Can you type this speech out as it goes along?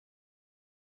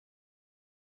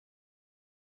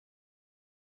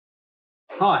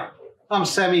Hi, I'm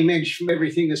Sammy Mensch from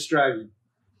Everything Australian.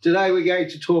 Today we're going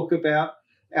to talk about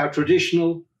our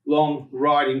traditional long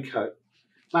riding coat,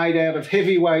 made out of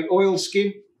heavyweight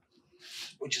oilskin,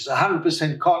 which is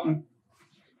 100% cotton.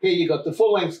 Here you've got the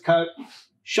full-length coat,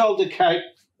 shoulder cape.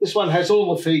 This one has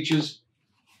all the features.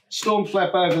 Storm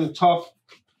flap over the top.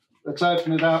 Let's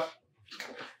open it up.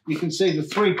 You can see the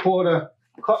 3/4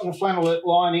 cotton flannelette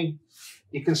lining.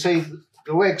 You can see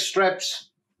the leg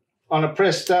straps on a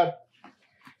press stud.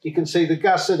 You can see the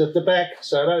gusset at the back,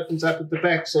 so it opens up at the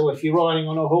back, so if you're riding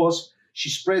on a horse, she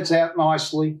spreads out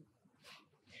nicely.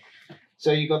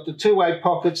 So you've got the two-way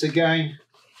pockets again,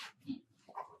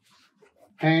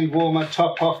 hand warmer,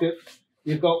 top pocket.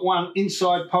 You've got one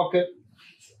inside pocket,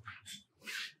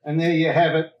 and there you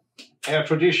have it, our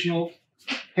traditional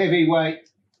heavyweight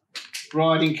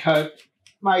riding coat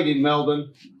made in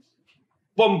Melbourne.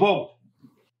 Boom, boom.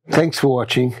 Thanks for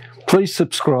watching. Please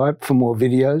subscribe for more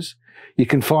videos. You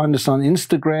can find us on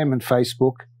Instagram and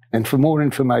Facebook, and for more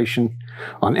information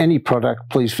on any product,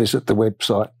 please visit the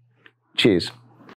website. Cheers.